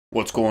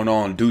What's going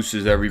on,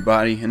 deuces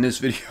everybody? In this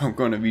video I'm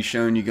going to be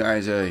showing you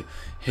guys a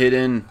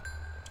hidden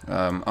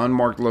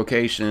unmarked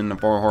location in the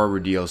Far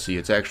Harbor DLC.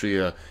 It's actually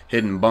a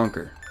hidden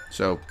bunker,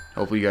 so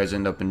hopefully you guys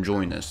end up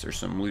enjoying this. There's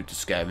some loot to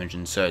scavenge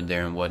inside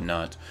there and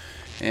whatnot,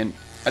 and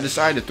I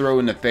decided to throw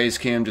in the face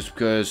cam just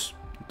because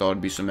I thought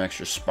it'd be some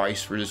extra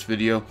spice for this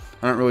video.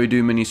 I don't really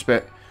do many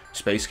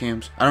space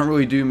cams. I don't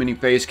really do many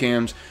face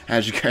cams,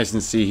 as you guys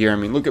can see here. I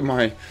mean, look at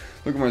my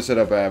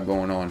setup I have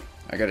going on.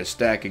 I got a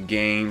stack of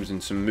games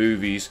and some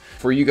movies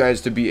for you guys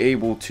to be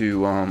able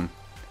to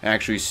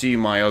actually see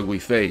my ugly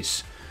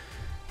face.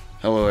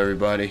 Hello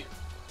everybody,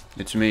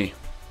 it's me,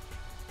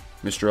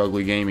 Mr.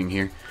 Ugly Gaming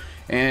here.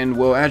 And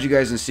well, as you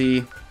guys can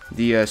see,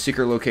 the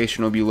secret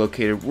location will be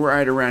located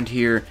right around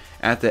here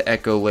at the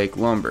Echo Lake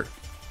Lumber.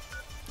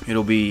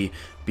 It'll be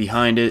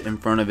behind it, in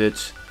front of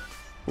it,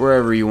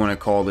 wherever you want to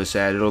call this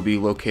at. It'll be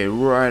located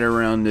right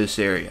around this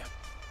area.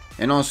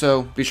 And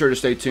also, be sure to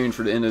stay tuned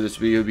for the end of this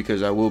video,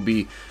 because I will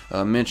be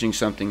mentioning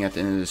something at the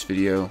end of this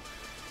video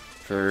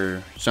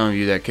for some of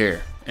you that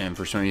care. And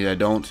for some of you that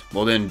don't,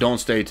 well then don't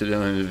stay to the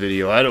end of the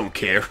video. I don't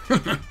care.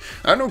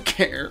 I don't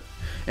care.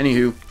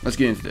 Anywho, let's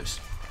get into this.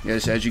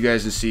 Yes, as you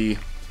guys can see,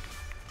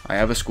 I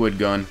have a squid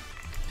gun.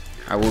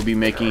 I will be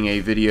making a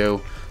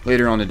video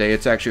later on today.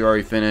 It's actually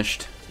already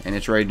finished and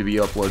it's ready to be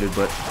uploaded,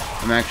 but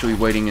I'm actually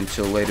waiting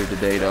until later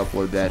today to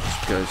upload that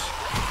just because...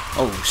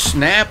 Oh,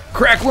 snap,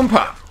 crackle, and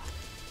pop!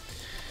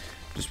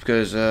 Just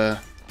because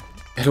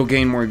it'll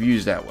gain more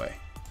views that way.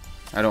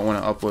 I don't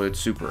want to upload it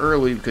super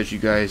early because you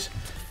guys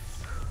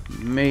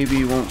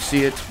maybe won't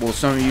see it. Well,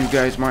 some of you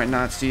guys might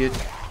not see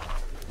it.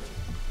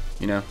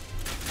 You know,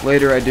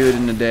 later I do it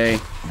in the day,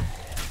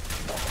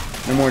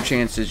 the more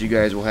chances you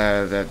guys will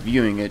have at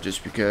viewing it,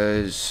 just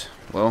because,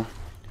 well,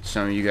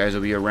 some of you guys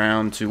will be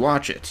around to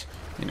watch it.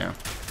 You know,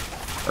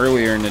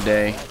 earlier in the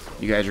day,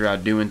 you guys are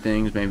out doing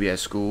things, maybe at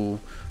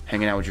school,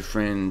 hanging out with your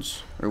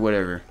friends, or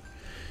whatever.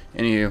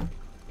 Anywho,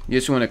 you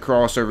just want to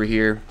cross over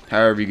here.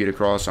 However you get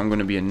across, I'm going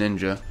to be a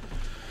ninja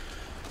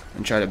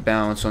and try to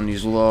balance on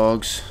these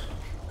logs,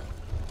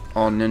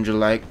 all ninja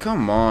like.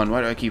 Come on,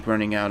 why do I keep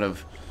running out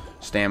of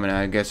stamina?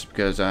 I guess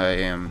because I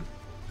am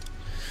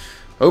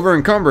over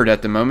encumbered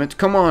at the moment.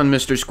 Come on,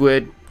 Mr.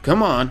 Squid,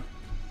 come on,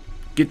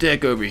 get the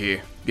heck over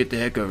here, get the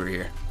heck over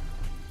here.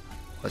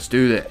 Let's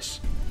do this.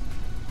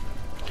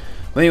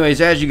 Well,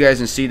 anyways, as you guys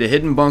can see, the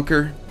hidden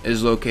bunker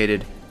is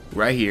located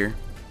right here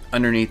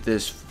underneath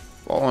this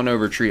fallen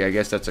over tree. I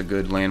guess that's a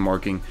good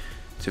landmarking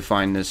to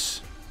find this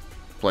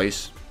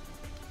place.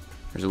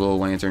 There's a little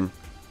lantern.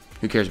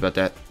 Who cares about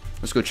that?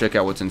 Let's go check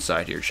out what's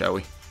inside here, shall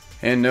we?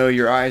 And no,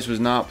 your eyes was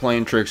not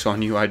playing tricks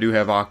on you. I do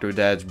have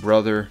Octodad's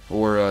brother,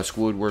 or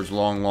Squidward's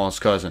long lost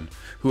cousin,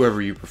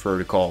 whoever you prefer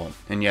to call him.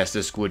 And yes,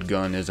 this squid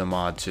gun is a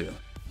mod too.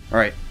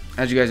 Alright,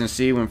 as you guys can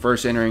see, when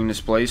first entering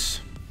this place,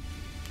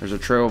 there's a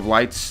trail of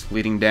lights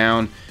leading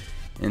down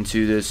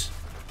into this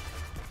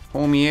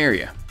homey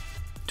area.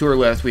 To our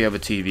left, we have a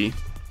TV.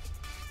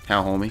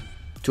 How homey.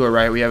 To our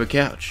right, we have a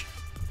couch.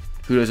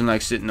 Who doesn't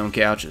like sitting on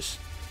couches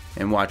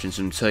and watching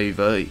some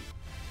TV?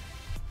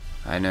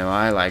 I know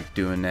I like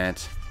doing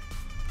that.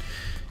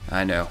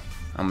 I know.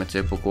 I'm a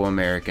typical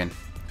American.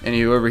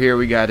 Anyway, over here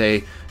we got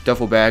a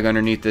duffel bag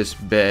underneath this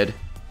bed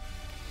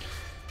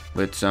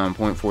with some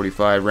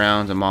 .45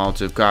 rounds, a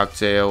Molotov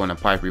cocktail, and a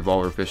pipe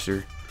revolver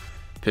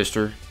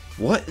pister.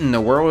 What in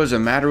the world is the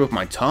matter with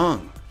my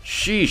tongue?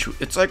 Sheesh.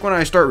 It's like when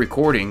I start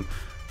recording,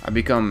 I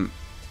become,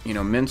 you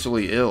know,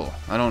 mentally ill.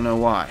 I don't know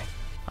why.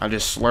 I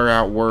just slur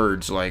out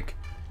words like,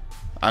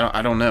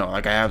 I don't know,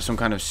 like I have some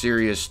kind of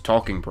serious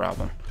talking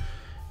problem.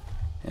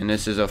 And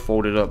this is a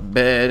folded up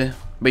bed.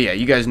 But yeah,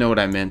 you guys know what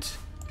I meant.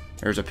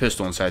 There's a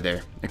pistol inside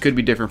there. It could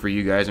be different for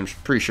you guys. I'm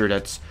pretty sure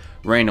that's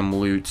random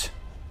loot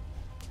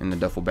in the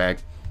duffel bag.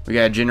 We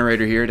got a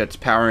generator here that's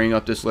powering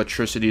up this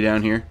electricity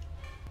down here.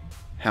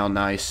 How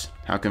nice.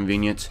 How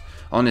convenient.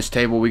 On this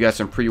table we got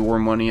some pre-war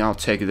money. I'll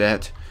take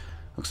that.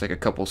 Looks like a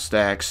couple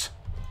stacks.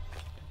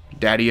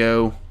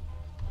 Daddy-o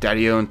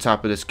on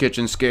top of this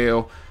kitchen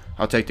scale.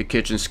 I'll take the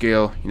kitchen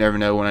scale. You never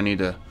know when I need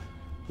to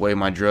weigh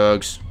my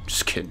drugs.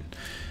 Just kidding.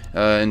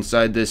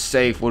 Inside this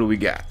safe, what do we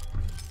got?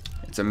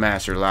 It's a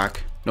master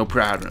lock. No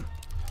problem.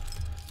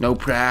 No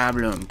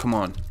problem. Come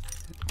on.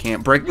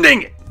 Can't break.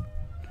 Dang it!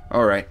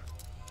 Alright.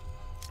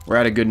 We're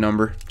at a good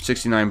number.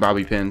 69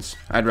 bobby pins.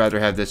 I'd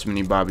rather have this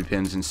many bobby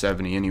pins than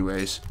 70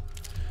 anyways.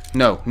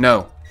 No.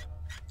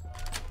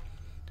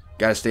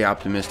 Gotta stay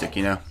optimistic,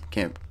 you know.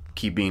 Can't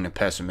keep being a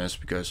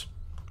pessimist because,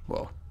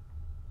 well,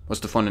 what's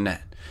the fun in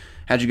that?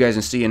 As you guys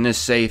can see, in this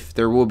safe,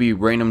 there will be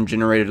random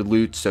generated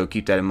loot, so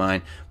keep that in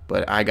mind.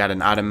 But I got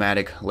an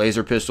automatic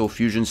laser pistol,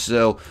 fusion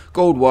cell,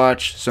 gold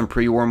watch, some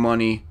pre-war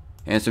money,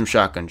 and some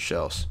shotgun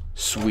shells.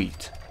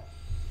 Sweet.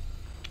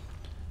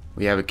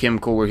 We have a chem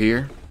cooler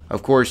here.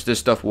 Of course, this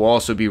stuff will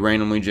also be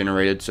randomly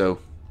generated, so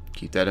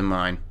keep that in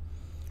mind.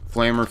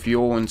 Flamer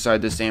fuel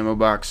inside this ammo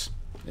box.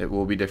 It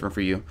will be different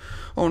for you.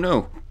 Oh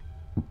no.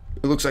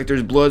 It looks like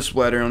there's blood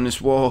splatter on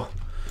this wall.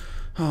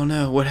 Oh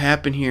no, what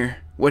happened here?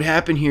 What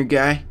happened here,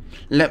 guy?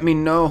 Let me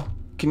know.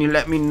 Can you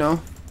let me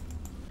know?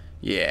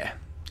 Yeah,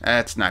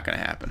 That's not gonna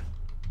happen.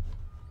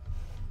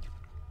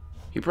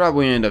 He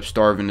probably ended up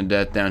starving to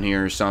death down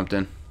here or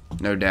something,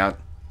 no doubt.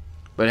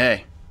 But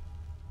hey,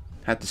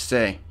 I have to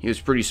say, he was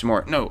pretty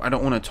smart. No, I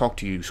don't want to talk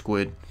to you,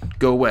 squid.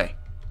 Go away.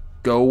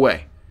 Go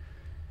away.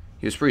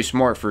 He was pretty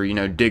smart for, you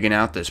know, digging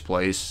out this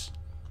place,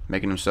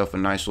 making himself a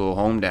nice little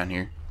home down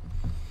here.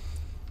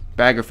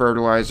 Bag of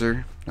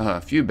fertilizer.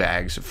 A few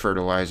bags of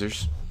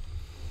fertilizers.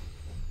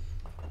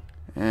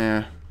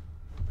 Why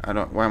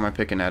am I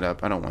picking that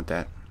up? I don't want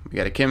that. We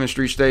got a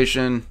chemistry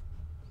station.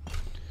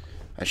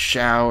 A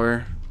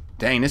shower.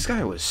 Dang, this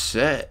guy was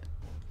set.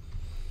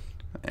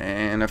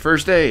 And a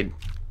first aid.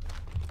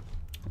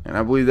 And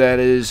I believe that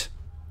is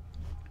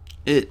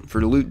it for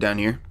the loot down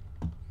here.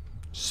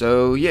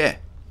 So, yeah.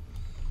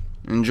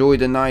 Enjoy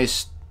the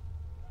nice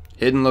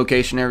hidden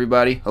location,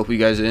 everybody. Hope you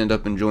guys end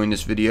up enjoying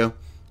this video.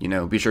 You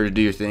know, be sure to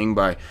do your thing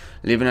by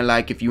leaving a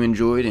like if you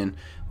enjoyed. And,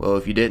 well,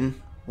 if you didn't,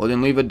 well,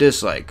 then leave a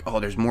dislike. Oh,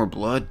 there's more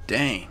blood?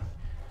 Dang.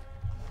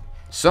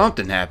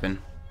 Something happened.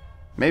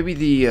 Maybe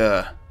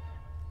the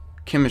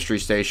chemistry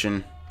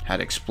station had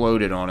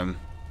exploded on him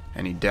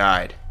and he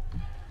died.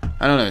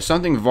 I don't know.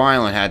 Something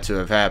violent had to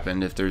have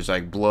happened if there's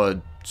like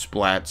blood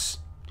splats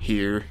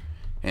here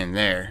and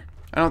there.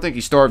 I don't think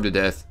he starved to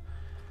death.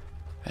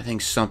 I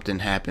think something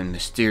happened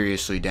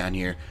mysteriously down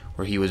here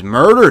where he was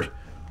murdered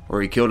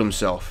or he killed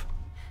himself.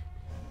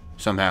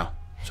 Somehow,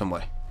 some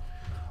way.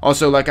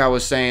 Also, like I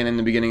was saying in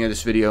the beginning of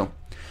this video,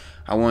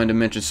 I wanted to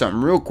mention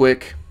something real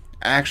quick.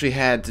 I actually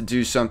had to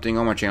do something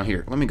on my channel.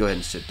 Here, let me go ahead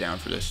and sit down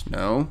for this.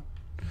 No.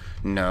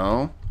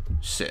 No.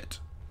 Sit.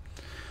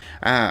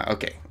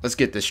 Okay. Let's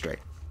get this straight.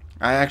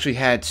 I actually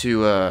had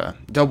to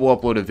double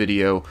upload a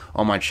video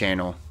on my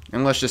channel.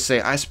 And let's just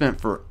say I spent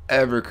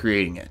forever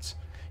creating it.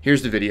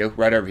 Here's the video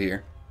right over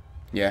here.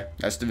 Yeah,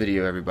 that's the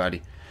video,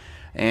 everybody.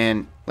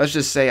 And let's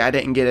just say I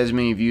didn't get as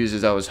many views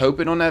as I was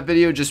hoping on that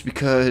video just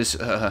because,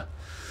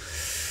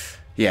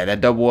 yeah,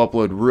 that double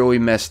upload really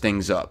messed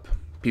things up.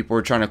 People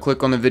were trying to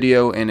click on the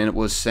video and it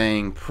was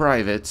saying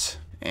private.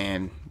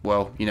 And,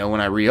 well, you know,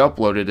 when I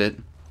re-uploaded it,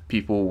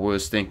 people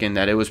was thinking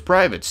that it was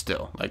private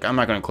still. Like, I'm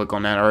not going to click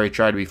on that. I already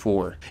tried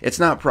before. It's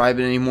not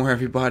private anymore,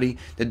 everybody.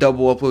 The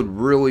double upload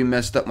really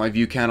messed up my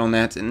view count on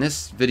that. And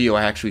this video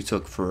I actually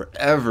took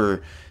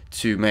forever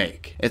to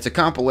make. It's a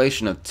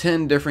compilation of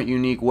 10 different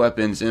unique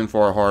weapons in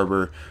Far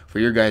Harbor for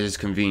your guys'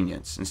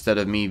 convenience. Instead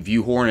of me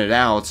view horning it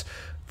out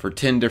for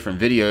 10 different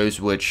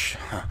videos, which,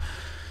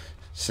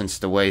 since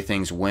the way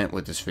things went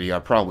with this video, I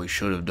probably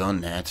should have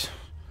done that.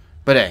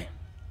 But hey,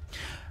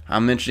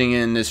 I'm mentioning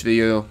it in this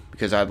video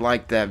because I'd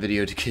like that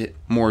video to get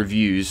more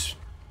views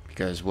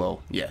because,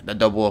 well, yeah, that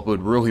double upload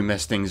really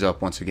messed things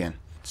up once again.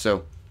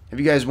 So, if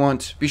you guys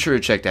want, be sure to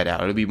check that out.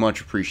 It'll be much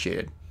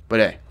appreciated. But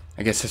hey,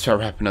 I guess that's how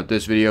we're wrapping up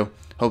this video.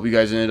 Hope you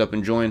guys ended up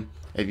enjoying.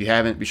 If you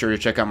haven't, be sure to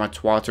check out my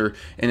Twitter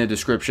in the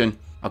description.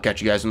 I'll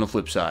catch you guys on the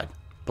flip side.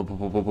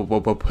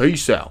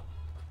 Peace out.